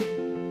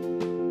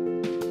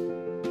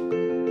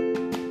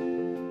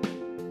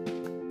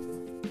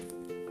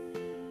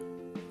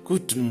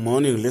Good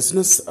morning,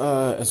 listeners.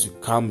 As we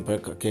come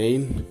back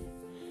again,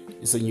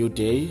 it's a new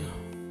day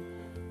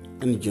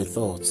and your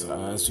thoughts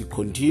as we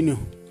continue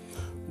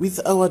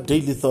with our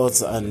daily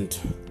thoughts and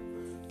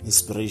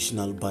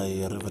inspirational by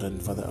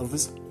Reverend Father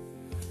Elvis.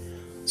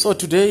 So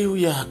today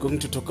we are going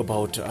to talk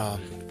about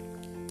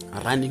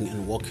running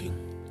and walking.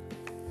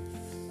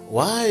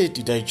 Why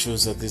did I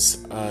choose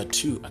this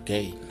two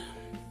again?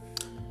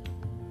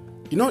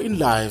 You know, in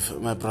life,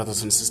 my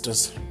brothers and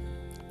sisters,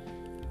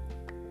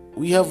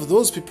 we have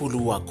those people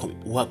who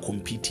are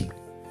competing.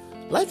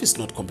 Life is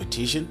not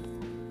competition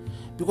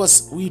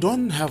because we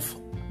don't have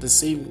the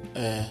same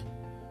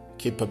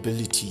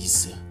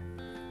capabilities.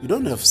 We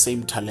don't have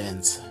same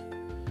talents.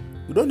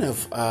 We don't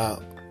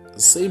have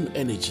same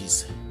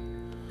energies.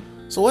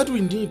 So what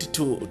we need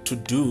to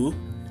do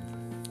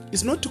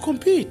is not to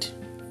compete.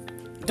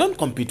 Don't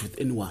compete with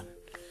anyone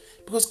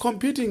because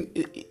competing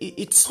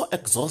it's so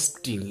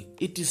exhausting.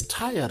 It is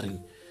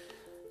tiring.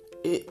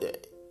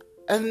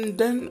 And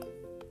then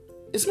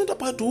it's not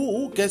about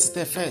who gets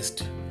there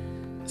first.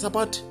 It's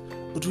about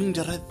doing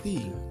the right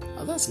thing.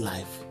 That's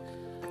life.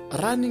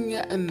 Running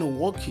and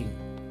walking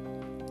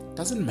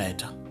doesn't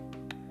matter.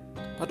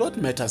 But what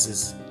matters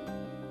is,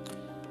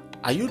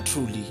 are you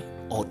truly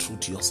or true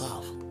to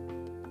yourself?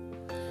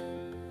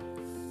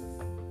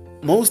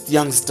 Most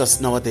youngsters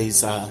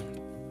nowadays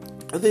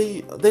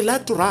they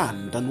like to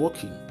run than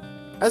walking,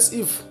 as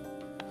if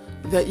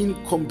they're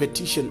in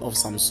competition of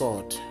some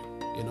sort.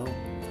 You know,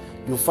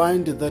 you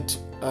find that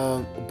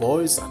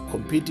boys are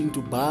competing to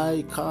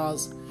buy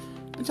cars,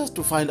 and just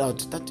to find out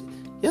that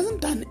he hasn't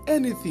done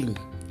anything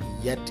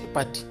yet,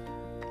 but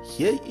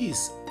here he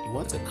is, he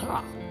wants a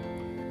car.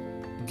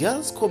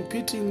 Girls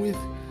competing with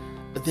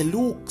the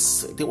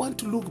looks. They want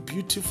to look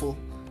beautiful,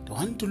 they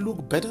want to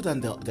look better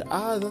than the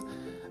other.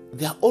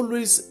 They are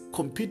always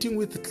competing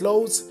with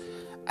clothes,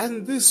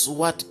 and this is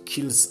what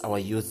kills our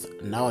youth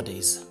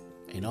nowadays,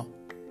 you know,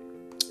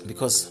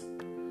 because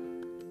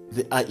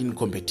they are in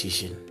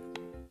competition.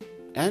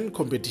 And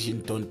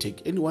competition don't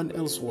take anyone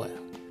elsewhere.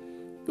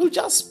 You'll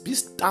just be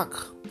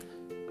stuck.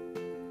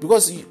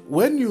 Because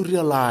when you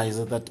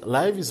realize that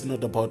life is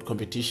not about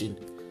competition,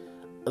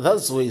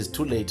 that's why it's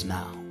too late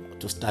now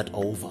to start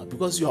over.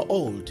 Because you are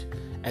old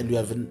and you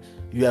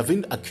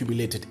haven't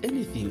accumulated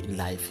anything in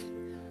life.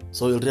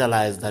 So you'll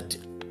realize that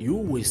you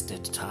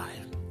wasted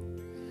time.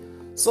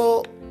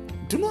 So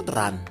do not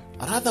run,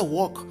 rather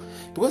walk.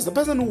 Because the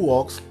person who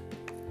walks,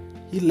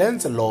 he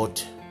learns a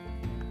lot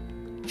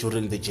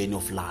during the journey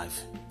of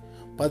life.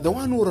 But the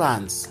one who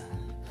runs,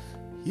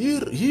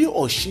 he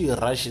or she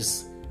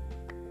rushes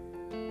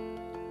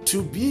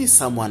to be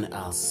someone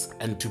else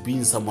and to be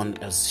in someone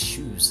else's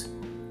shoes.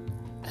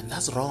 And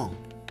that's wrong.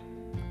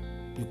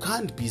 You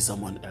can't be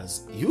someone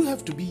else. You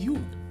have to be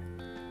you.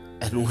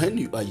 And when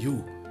you are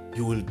you,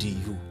 you will do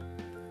you.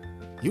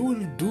 You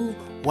will do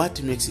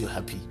what makes you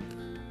happy.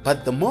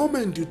 But the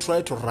moment you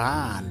try to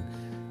run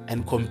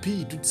and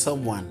compete with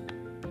someone,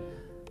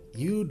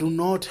 you do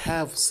not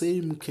have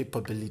same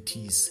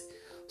capabilities.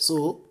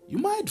 So you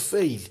might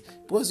fail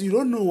because you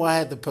don't know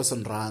why the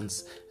person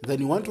runs. Then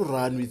you want to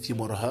run with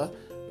him or her.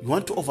 You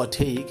want to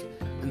overtake.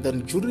 And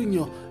then during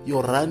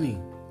your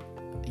running,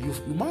 you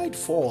might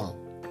fall.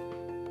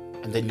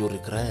 And then you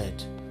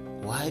regret.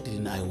 Why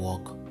didn't I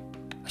walk?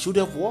 I should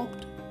have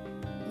walked.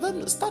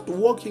 Then start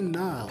walking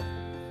now.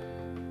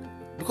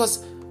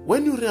 Because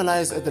when you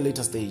realize at the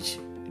later stage,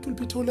 it will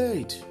be too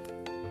late.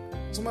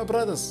 So my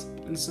brothers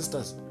and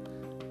sisters,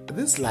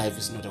 this life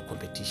is not a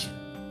competition.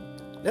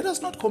 Let us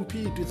not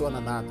compete with one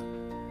another,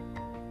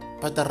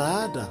 but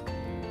rather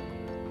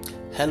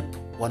help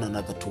one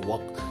another to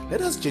walk.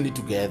 Let us journey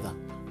together.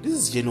 This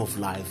is journey of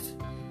life.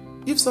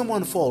 If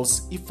someone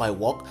falls, if I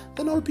walk,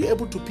 then I'll be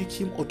able to pick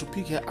him or to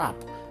pick her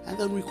up, and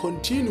then we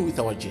continue with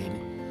our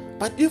journey.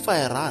 But if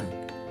I run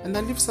and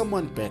I leave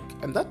someone back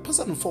and that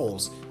person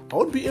falls, I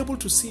won't be able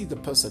to see the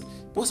person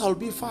because I'll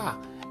be far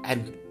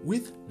and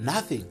with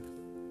nothing.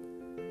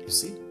 You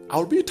see,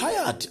 I'll be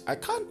tired. I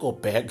can't go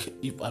back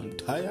if I'm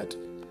tired.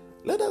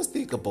 Let us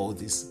think about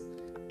this.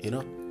 You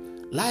know,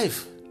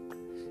 life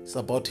is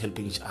about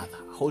helping each other,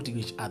 holding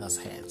each other's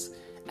hands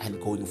and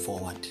going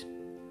forward.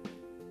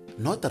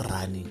 Not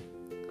running.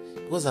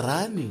 Because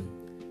running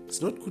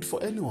is not good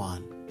for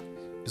anyone.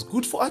 It's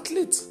good for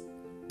athletes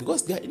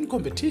because they are in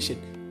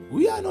competition.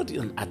 We are not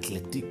in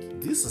athletic.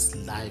 This is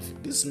life.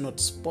 This is not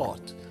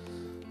sport.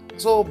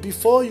 So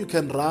before you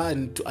can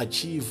run to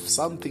achieve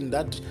something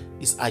that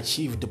is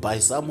achieved by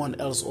someone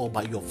else or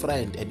by your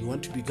friend and you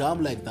want to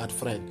become like that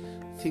friend,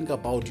 think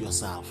about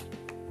yourself.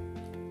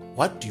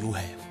 What do you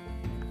have?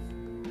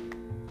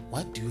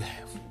 What do you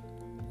have?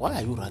 Why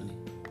are you running?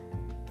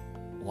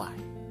 Why?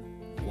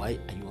 Why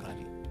are you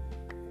running?